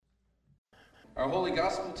Our Holy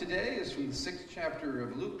Gospel today is from the 6th chapter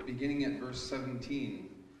of Luke, beginning at verse 17.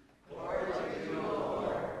 Glory to you,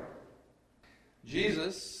 Lord.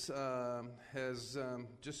 Jesus has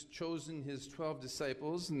just chosen his 12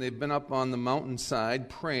 disciples, and they've been up on the mountainside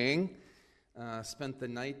praying, spent the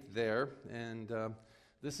night there, and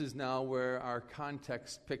this is now where our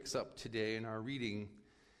context picks up today in our reading.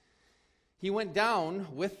 He went down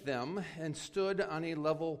with them and stood on a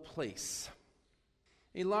level place.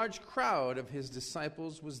 A large crowd of his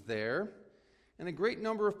disciples was there, and a great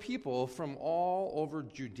number of people from all over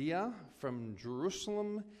Judea, from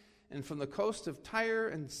Jerusalem, and from the coast of Tyre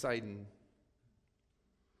and Sidon,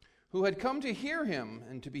 who had come to hear him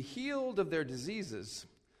and to be healed of their diseases.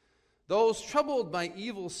 Those troubled by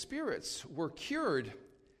evil spirits were cured,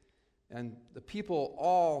 and the people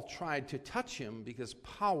all tried to touch him because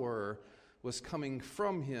power was coming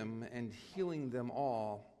from him and healing them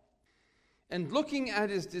all. And looking at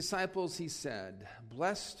his disciples, he said,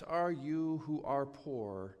 "Blessed are you who are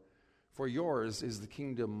poor, for yours is the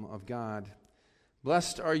kingdom of God.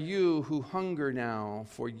 Blessed are you who hunger now,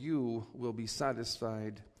 for you will be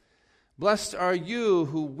satisfied. Blessed are you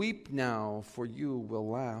who weep now, for you will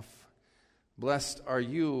laugh. Blessed are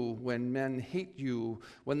you when men hate you,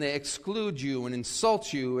 when they exclude you and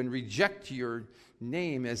insult you and reject your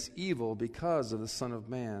name as evil because of the Son of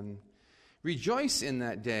Man. Rejoice in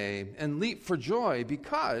that day and leap for joy,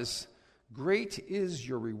 because great is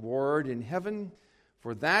your reward in heaven,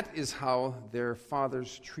 for that is how their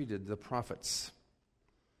fathers treated the prophets.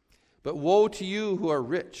 But woe to you who are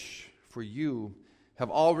rich, for you have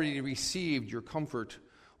already received your comfort.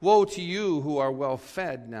 Woe to you who are well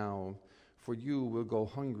fed now, for you will go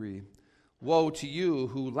hungry. Woe to you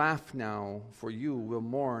who laugh now, for you will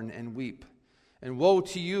mourn and weep. And woe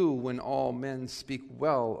to you when all men speak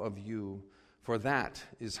well of you, for that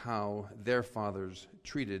is how their fathers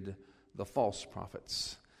treated the false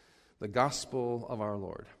prophets." The gospel of our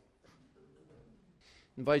Lord. I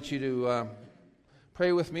invite you to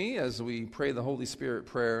pray with me as we pray the Holy Spirit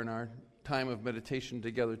prayer in our time of meditation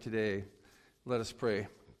together today. Let us pray.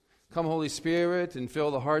 Come, Holy Spirit, and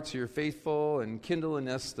fill the hearts of your faithful, and kindle in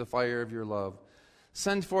us the fire of your love.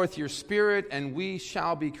 Send forth your Spirit, and we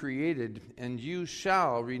shall be created, and you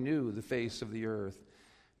shall renew the face of the earth.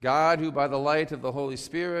 God, who by the light of the Holy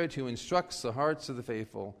Spirit, who instructs the hearts of the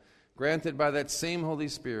faithful, granted by that same Holy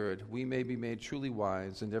Spirit, we may be made truly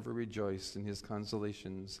wise and ever rejoice in his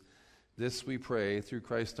consolations. This we pray through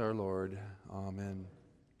Christ our Lord. Amen.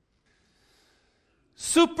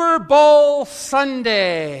 Super Bowl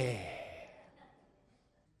Sunday.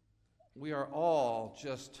 We are all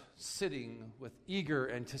just sitting with eager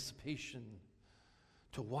anticipation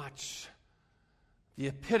to watch the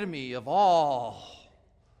epitome of all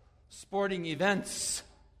sporting events.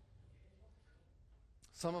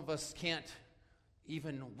 Some of us can't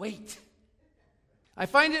even wait. I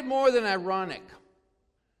find it more than ironic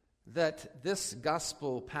that this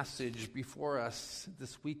gospel passage before us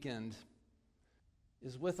this weekend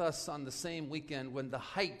is with us on the same weekend when the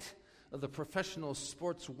height of the professional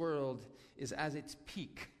sports world is at its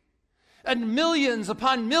peak. And millions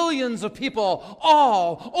upon millions of people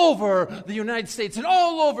all over the United States and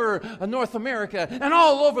all over North America and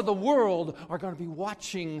all over the world are going to be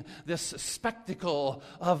watching this spectacle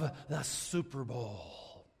of the Super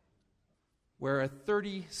Bowl, where a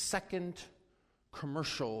 30-second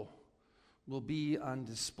commercial will be on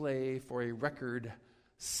display for a record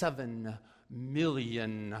 $7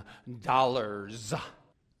 million.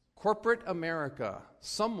 Corporate America,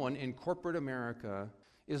 someone in corporate America,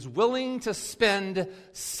 is willing to spend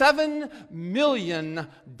 $7 million on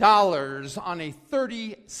a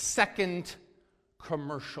 30-second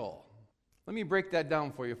commercial. Let me break that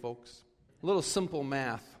down for you, folks. A little simple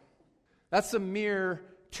math. That's a mere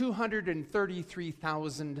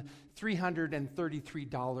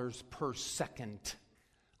 $233,333 per second.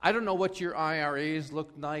 I don't know what your IRAs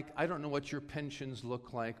look like. I don't know what your pensions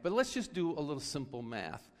look like. But let's just do a little simple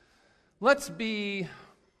math. Let's be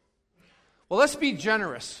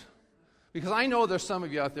generous, because I know there's some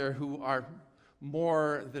of you out there who are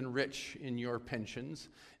more than rich in your pensions,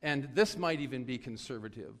 and this might even be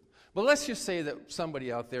conservative. But let's just say that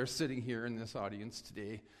somebody out there sitting here in this audience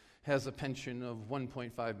today has a pension of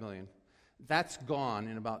 $1.5 million. That's gone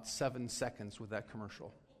in about 7 seconds with that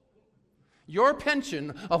commercial. Your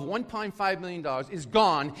pension of $1.5 million is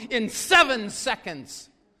gone in 7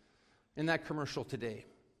 seconds in that commercial today.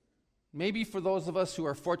 Maybe for those of us who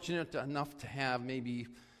are fortunate enough to have maybe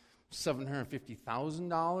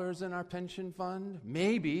 $750,000 in our pension fund,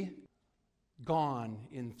 maybe gone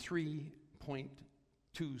in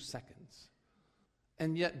 3.2 seconds.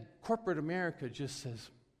 And yet corporate America just says,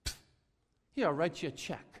 He'll write you a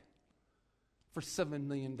check for $7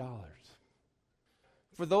 million.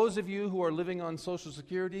 For those of you who are living on Social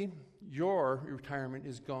Security, your retirement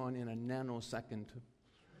is gone in a nanosecond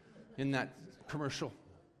in that commercial.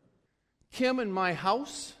 Kim and my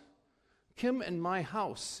house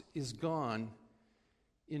is gone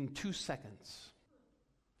in 2 seconds.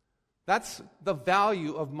 That's the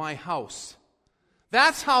value of my house.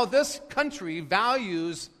 That's how this country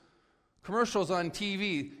values commercials on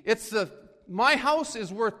TV. My house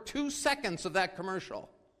is worth 2 seconds of that commercial.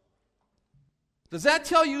 Does that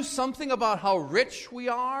tell you something about how rich we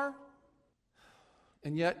are?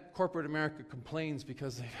 And yet, corporate America complains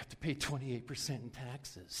because they have to pay 28% in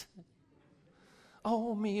taxes.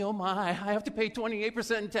 Oh, me, oh my, I have to pay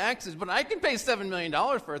 28% in taxes, but I can pay $7 million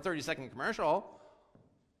for a 30-second commercial.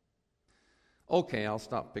 Okay, I'll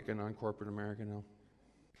stop picking on corporate America now.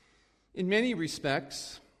 In many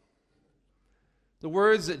respects, the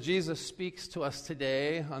words that Jesus speaks to us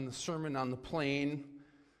today on the Sermon on the Plain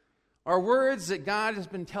are words that God has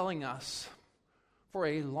been telling us for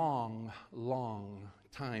a long, long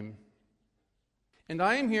time. And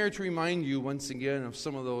I am here to remind you once again of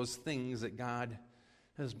some of those things that God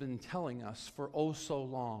has been telling us for oh so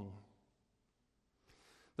long.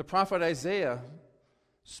 The prophet Isaiah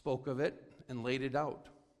spoke of it and laid it out.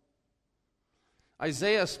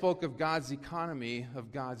 Isaiah spoke of God's economy,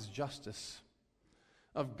 of God's justice,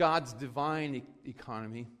 of God's divine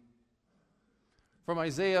economy. From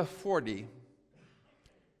Isaiah 40,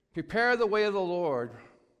 prepare the way of the Lord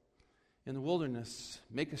in the wilderness,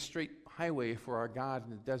 make a straight highway for our God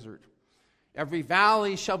in the desert. Every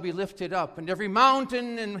valley shall be lifted up, and every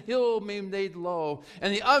mountain and hill be made low,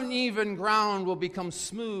 and the uneven ground will become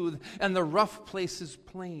smooth, and the rough places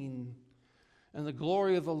plain. And the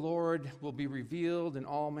glory of the Lord will be revealed, and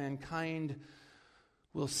all mankind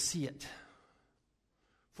will see it.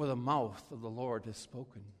 For the mouth of the Lord has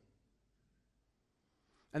spoken.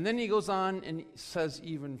 And then he goes on and says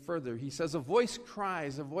even further. He says, a voice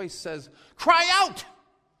says, cry out!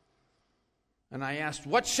 And I asked,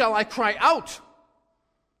 what shall I cry out?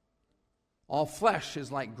 All flesh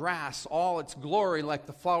is like grass, all its glory like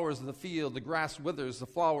the flowers of the field. The grass withers, the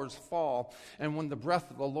flowers fall, and when the breath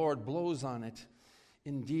of the Lord blows on it,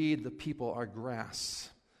 indeed the people are grass.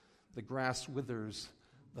 The grass withers,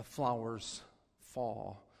 the flowers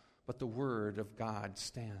fall, but the word of God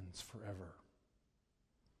stands forever.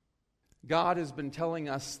 God has been telling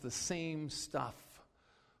us the same stuff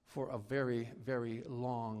for a very, very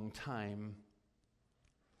long time.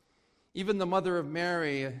 Even the mother of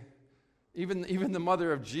Mary, even the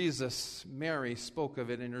mother of Jesus, Mary, spoke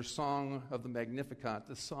of it in her song of the Magnificat,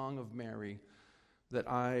 the Song of Mary, that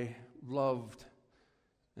I loved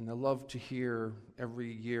and I love to hear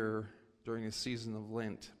every year during the season of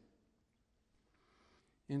Lent.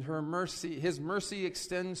 In her mercy, his mercy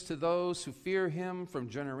extends to those who fear him from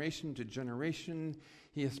generation to generation.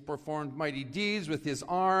 He has performed mighty deeds with his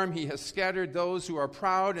arm. He has scattered those who are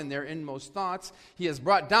proud in their inmost thoughts. He has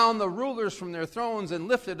brought down the rulers from their thrones and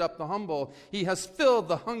lifted up the humble. He has filled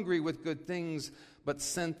the hungry with good things, but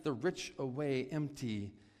sent the rich away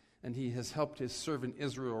empty. And he has helped his servant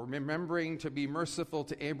Israel, remembering to be merciful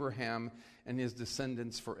to Abraham and his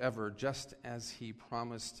descendants forever, just as he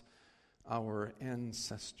promised our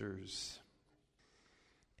ancestors.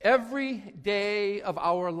 Every day of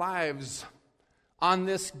our lives on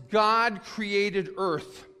this God-created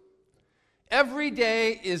earth, every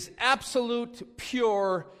day is absolute,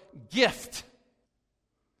 pure gift.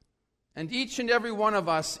 And each and every one of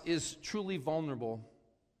us is truly vulnerable.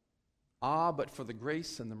 But for the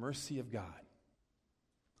grace and the mercy of God.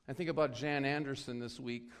 I think about Jan Anderson this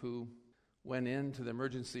week, who went into the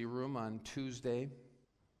emergency room on Tuesday.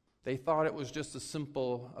 They thought it was just a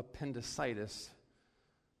simple appendicitis,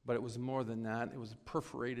 but it was more than that. It was a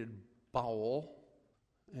perforated bowel,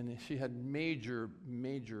 and she had major,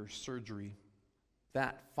 major surgery.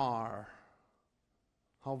 That far.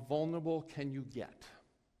 How vulnerable can you get?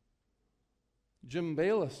 Jim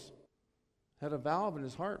Bayless had a valve in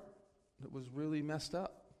his heart that was really messed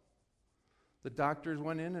up. The doctors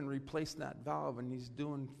went in and replaced that valve, and he's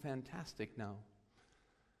doing fantastic now.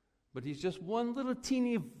 But he's just one little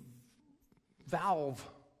teeny valve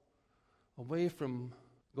away from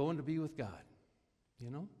going to be with God.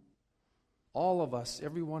 You know? All of us,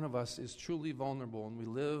 every one of us, is truly vulnerable, and we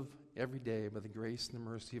live every day by the grace and the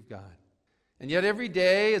mercy of God. And yet every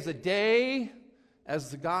day is a day,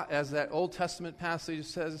 as that Old Testament passage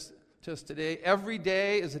says to us today, every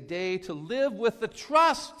day is a day to live with the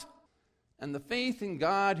trust and the faith in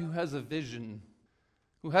God, who has a vision,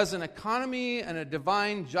 who has an economy and a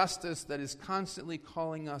divine justice that is constantly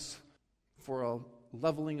calling us for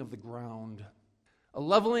leveling of the ground, a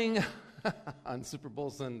leveling on Super Bowl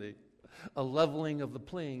Sunday, a leveling of the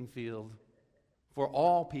playing field for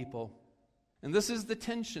all people. And this is the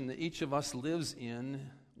tension that each of us lives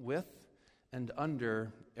in, with, and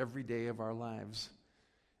under every day of our lives.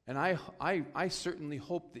 And I certainly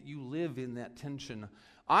hope that you live in that tension.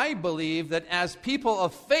 I believe that as people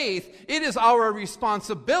of faith, it is our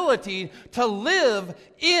responsibility to live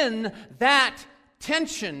in that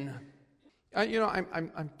tension.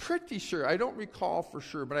 I'm pretty sure, I don't recall for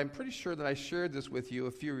sure, but I'm pretty sure that I shared this with you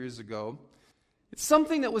a few years ago. It's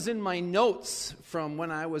something that was in my notes from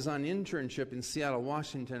when I was on internship in Seattle,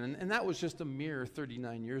 Washington, and that was just a mere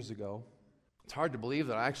 39 years ago. It's hard to believe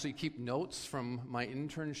that I actually keep notes from my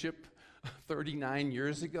internship 39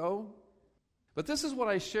 years ago. But this is what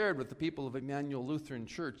I shared with the people of Emmanuel Lutheran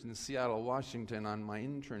Church in Seattle, Washington on my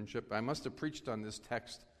internship. I must have preached on this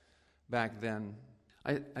text back then.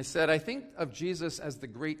 I said, I think of Jesus as the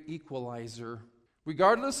great equalizer.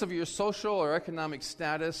 Regardless of your social or economic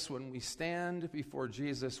status, when we stand before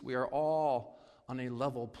Jesus, we are all on a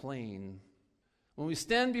level plane. When we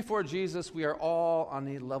stand before Jesus, we are all on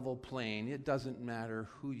a level plane. It doesn't matter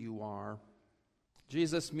who you are.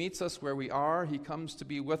 Jesus meets us where we are. He comes to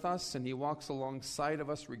be with us, and he walks alongside of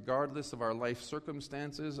us regardless of our life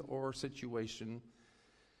circumstances or situation.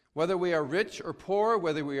 Whether we are rich or poor,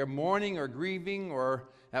 whether we are mourning or grieving, or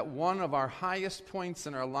at one of our highest points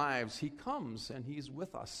in our lives, he comes and he's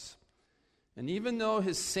with us. And even though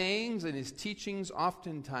his sayings and his teachings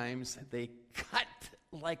oftentimes, they cut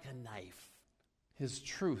like a knife, his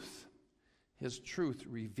truth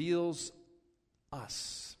reveals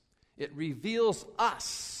us. It reveals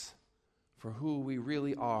us for who we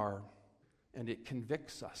really are, and it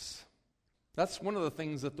convicts us. That's one of the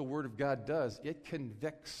things that the Word of God does. It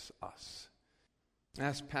convicts us.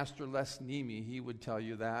 Ask Pastor Les Nemi, he would tell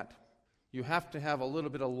you that. You have to have a little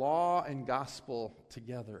bit of law and gospel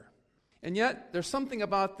together. And yet, there's something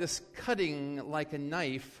about this cutting like a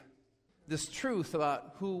knife, this truth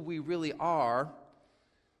about who we really are,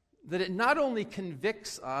 that it not only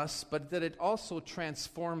convicts us, but that it also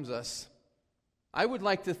transforms us. I would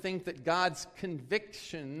like to think that God's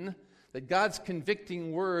conviction, that God's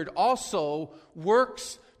convicting word also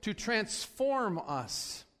works to transform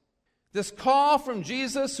us. This call from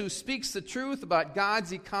Jesus, who speaks the truth about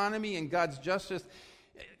God's economy and God's justice,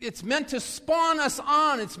 it's meant to spawn us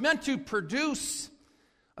on. It's meant to produce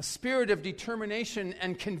a spirit of determination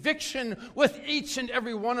and conviction with each and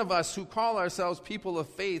every one of us who call ourselves people of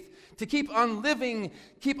faith, to keep on living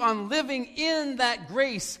in that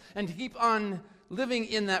grace, and to keep on living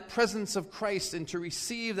in that presence of Christ, and to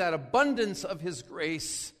receive that abundance of his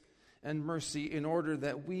grace and mercy in order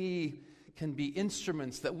that we can be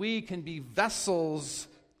instruments, that we can be vessels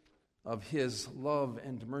of his love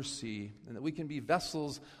and mercy, and that we can be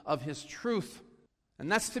vessels of his truth.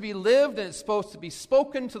 And that's to be lived, and it's supposed to be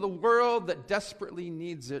spoken to the world that desperately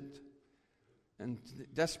needs it, and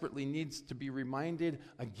desperately needs to be reminded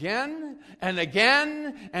again and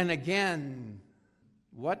again and again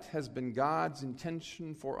what has been God's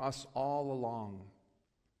intention for us all along.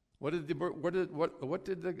 What did the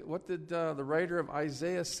writer of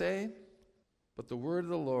Isaiah say? But the word of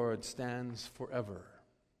the Lord stands forever.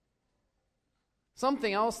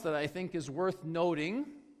 Something else that I think is worth noting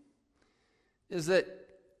is that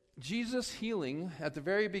Jesus' healing, at the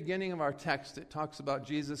very beginning of our text, it talks about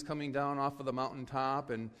Jesus coming down off of the mountaintop,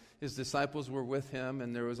 and his disciples were with him,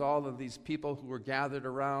 and there was all of these people who were gathered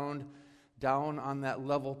around down on that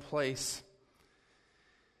level place.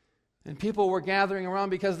 And people were gathering around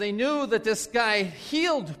because they knew that this guy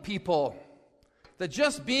healed people, that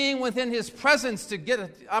just being within his presence to get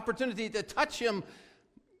an opportunity to touch him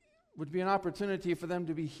would be an opportunity for them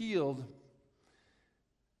to be healed.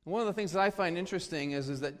 One of the things that I find interesting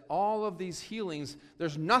is that all of these healings,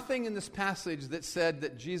 there's nothing in this passage that said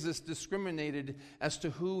that Jesus discriminated as to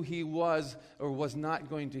who he was or was not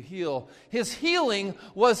going to heal. His healing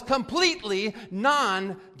was completely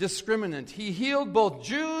non-discriminant. He healed both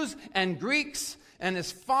Jews and Greeks, and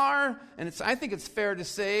I think it's fair to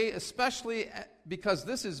say, especially because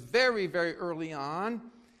this is very, very early on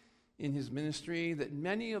in his ministry, that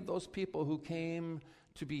many of those people who came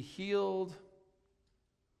to be healed,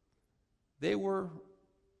 they were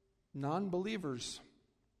non-believers,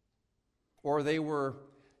 or they were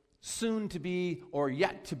soon to be or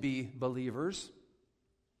yet to be believers.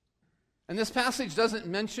 And this passage doesn't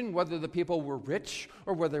mention whether the people were rich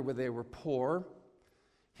or whether they were poor.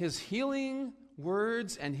 His healing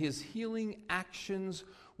words and his healing actions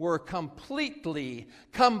were completely,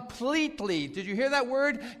 did you hear that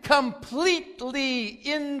word? Completely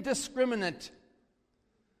indiscriminate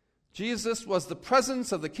Jesus was the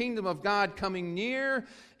presence of the kingdom of God coming near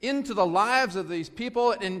into the lives of these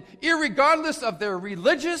people, and irregardless of their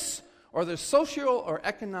religious or their social or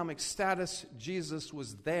economic status, Jesus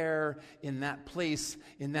was there in that place,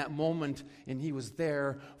 in that moment, and he was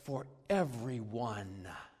there for everyone.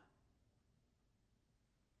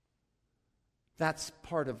 That's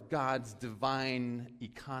part of God's divine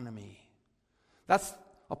economy. That's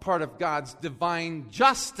a part of God's divine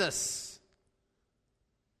justice.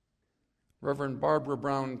 Reverend Barbara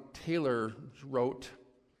Brown Taylor wrote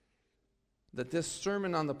that this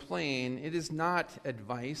Sermon on the Plain, it is not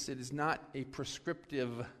advice, it is not a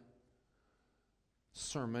prescriptive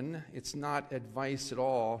sermon, it's not advice at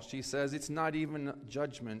all. She says it's not even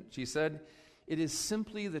judgment. She said it is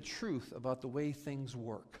simply the truth about the way things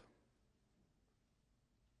work.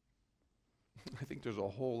 I think there's a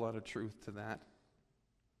whole lot of truth to that.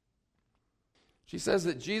 She says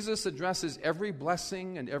that Jesus addresses every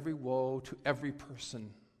blessing and every woe to every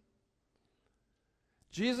person.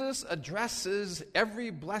 Jesus addresses every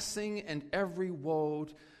blessing and every woe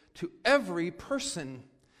to every person,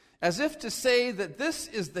 as if to say that this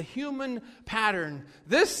is the human pattern.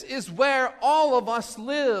 This is where all of us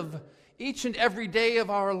live each and every day of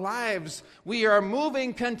our lives. We are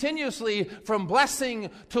moving continuously from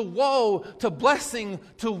blessing to woe, to blessing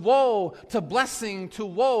to woe, to blessing to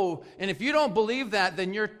woe. And if you don't believe that,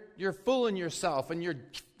 then you're fooling yourself and you're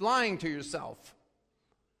lying to yourself.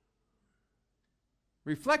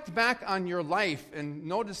 Reflect back on your life and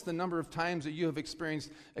notice the number of times that you have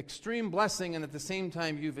experienced extreme blessing and at the same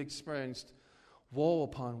time you've experienced woe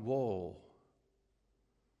upon woe.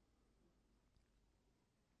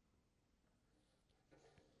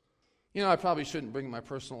 You know, I probably shouldn't bring my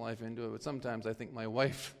personal life into it, but sometimes I think my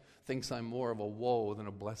wife thinks I'm more of a woe than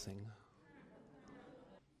a blessing.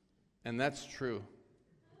 And that's true.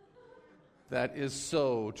 That is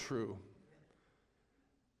so true.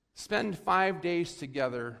 Spend 5 days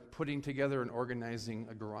together putting together and organizing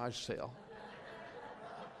a garage sale.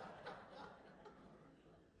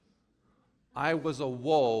 I was a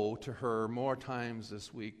woe to her more times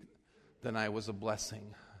this week than I was a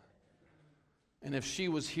blessing. And if she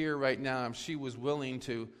was here right now, if she was willing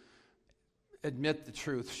to admit the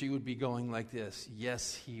truth, she would be going like this: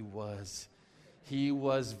 yes, he was. He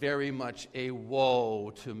was very much a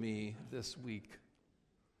woe to me this week.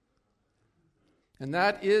 And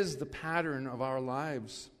that is the pattern of our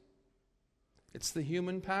lives. It's the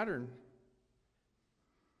human pattern.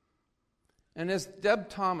 And as Deb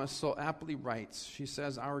Thomas so aptly writes, she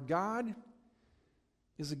says, our God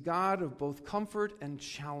is a God of both comfort and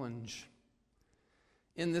challenge.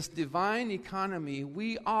 In this divine economy,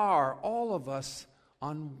 we are, all of us,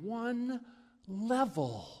 on one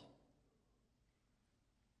level.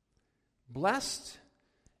 Blessed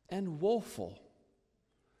and woeful.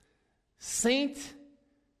 Saint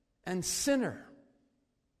and sinner.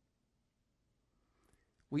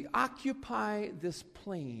 We occupy this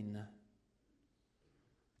plane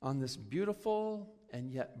on this beautiful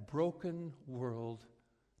and yet broken world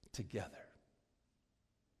together.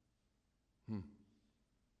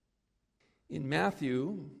 In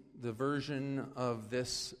Matthew, the version of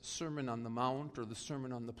this Sermon on the Mount or the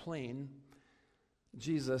Sermon on the Plain,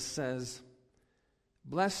 Jesus says,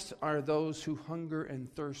 "Blessed are those who hunger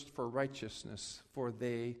and thirst for righteousness, for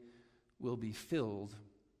they will be filled."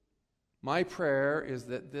 My prayer is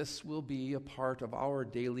that this will be a part of our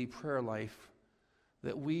daily prayer life,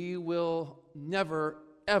 that we will never,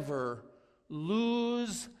 ever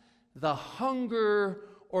lose the hunger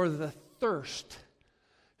or the thirst.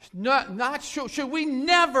 Should we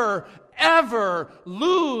never, ever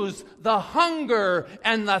lose the hunger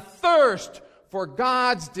and the thirst for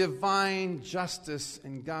God's divine justice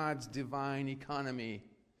and God's divine economy.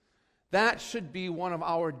 That should be one of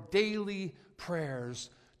our daily prayers,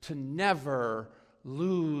 to never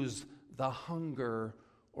lose the hunger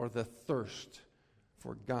or the thirst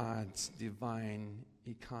for God's divine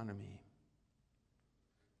economy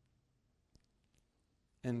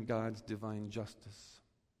and God's divine justice.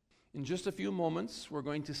 In just a few moments, we're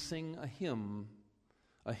going to sing a hymn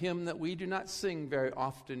that we do not sing very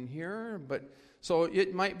often here, but so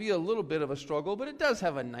it might be a little bit of a struggle, but it does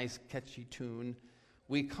have a nice, catchy tune.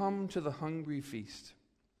 We come to the hungry feast.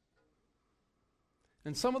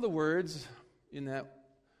 And some of the words in that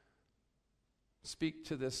speak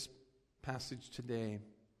to this passage today.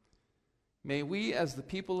 May we, as the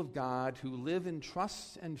people of God who live in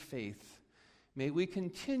trust and faith, may we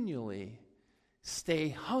continually stay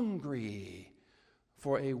hungry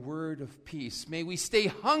for a word of peace. May we stay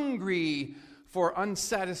hungry for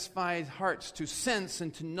unsatisfied hearts to sense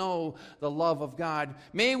and to know the love of God.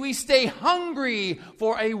 May we stay hungry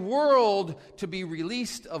for a world to be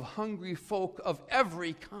released of hungry folk of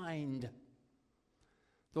every kind.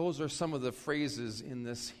 Those are some of the phrases in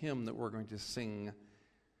this hymn that we're going to sing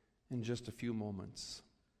in just a few moments.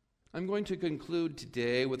 I'm going to conclude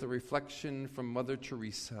today with a reflection from Mother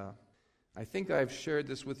Teresa. I think I've shared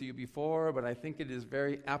this with you before, but I think it is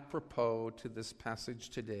very apropos to this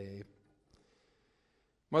passage today.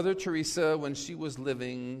 Mother Teresa, when she was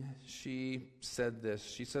living, she said this.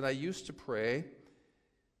 She said, I used to pray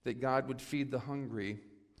that God would feed the hungry,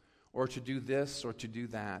 or to do this or to do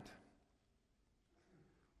that.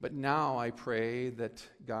 But now I pray that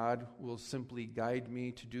God will simply guide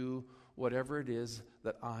me to do whatever it is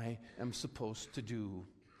that I am supposed to do,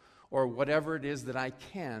 or whatever it is that I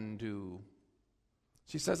can do.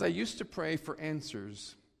 She says, I used to pray for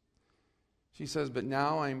answers. She says, but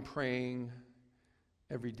now I'm praying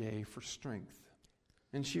every day for strength.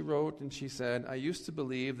 And she wrote and she said, I used to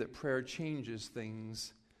believe that prayer changes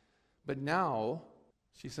things, but now,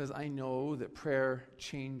 she says, I know that prayer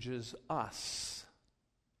changes us,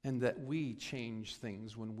 and that we change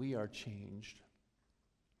things when we are changed.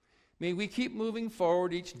 May we keep moving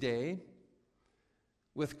forward each day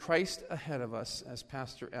with Christ ahead of us, as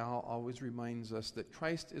Pastor Al always reminds us, that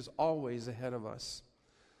Christ is always ahead of us.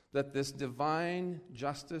 That this divine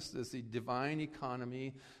justice, this divine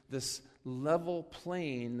economy, this level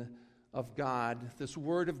plane of God, this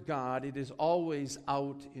Word of God, it is always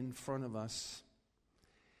out in front of us,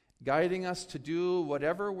 guiding us to do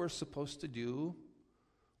whatever we're supposed to do,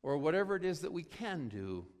 or whatever it is that we can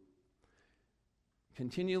do.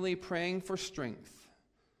 Continually praying for strength,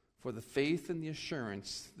 for the faith and the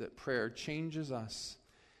assurance that prayer changes us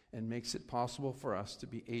and makes it possible for us to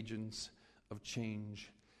be agents of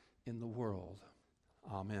change in the world.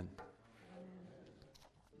 Amen.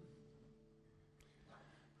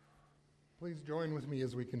 Please join with me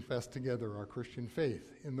as we confess together our Christian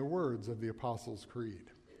faith in the words of the Apostles' Creed.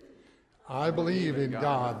 I believe in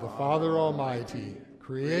God, the Father Almighty,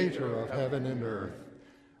 creator of heaven and earth.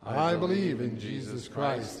 I believe in Jesus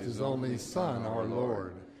Christ, his only Son, our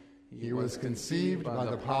Lord. He was conceived by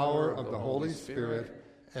the power of the Holy Spirit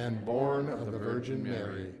and born of the Virgin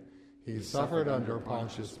Mary. He suffered under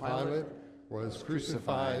Pontius Pilate, was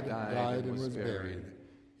crucified, died, and was buried.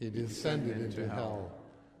 He descended into hell.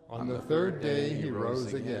 On the third day he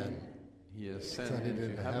rose again. He ascended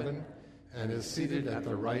into heaven and is seated at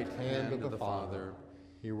the right hand of the Father.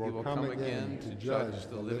 He will come again to judge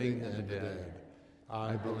the living and the dead.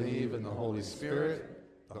 I believe in the Holy Spirit,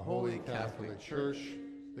 the Holy Catholic Church,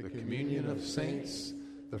 the communion of saints,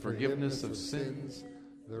 the forgiveness of sins,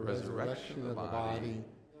 the resurrection of the body,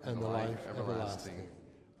 and the life everlasting.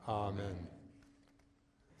 Amen.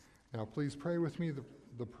 Now please pray with me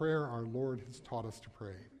the prayer our Lord has taught us to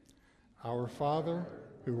pray. Our Father,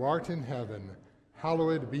 who art in heaven,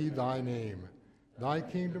 hallowed be thy name. Thy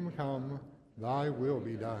kingdom come, thy will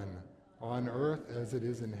be done, on earth as it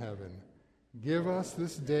is in heaven. Give us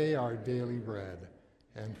this day our daily bread,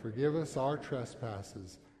 and forgive us our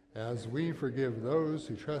trespasses, as we forgive those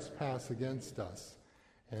who trespass against us.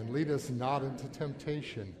 And lead us not into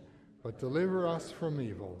temptation, but deliver us from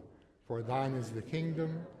evil. For thine is the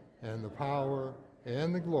kingdom, and the power,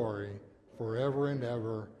 and the glory, forever and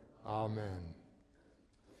ever. Amen.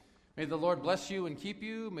 May the Lord bless you and keep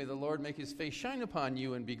you. May the Lord make his face shine upon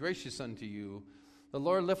you and be gracious unto you. The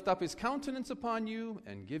Lord lift up his countenance upon you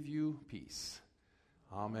and give you peace.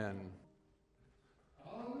 Amen.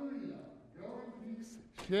 Hallelujah. Go in peace.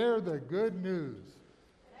 Share the good news.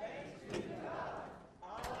 Thanks be to God.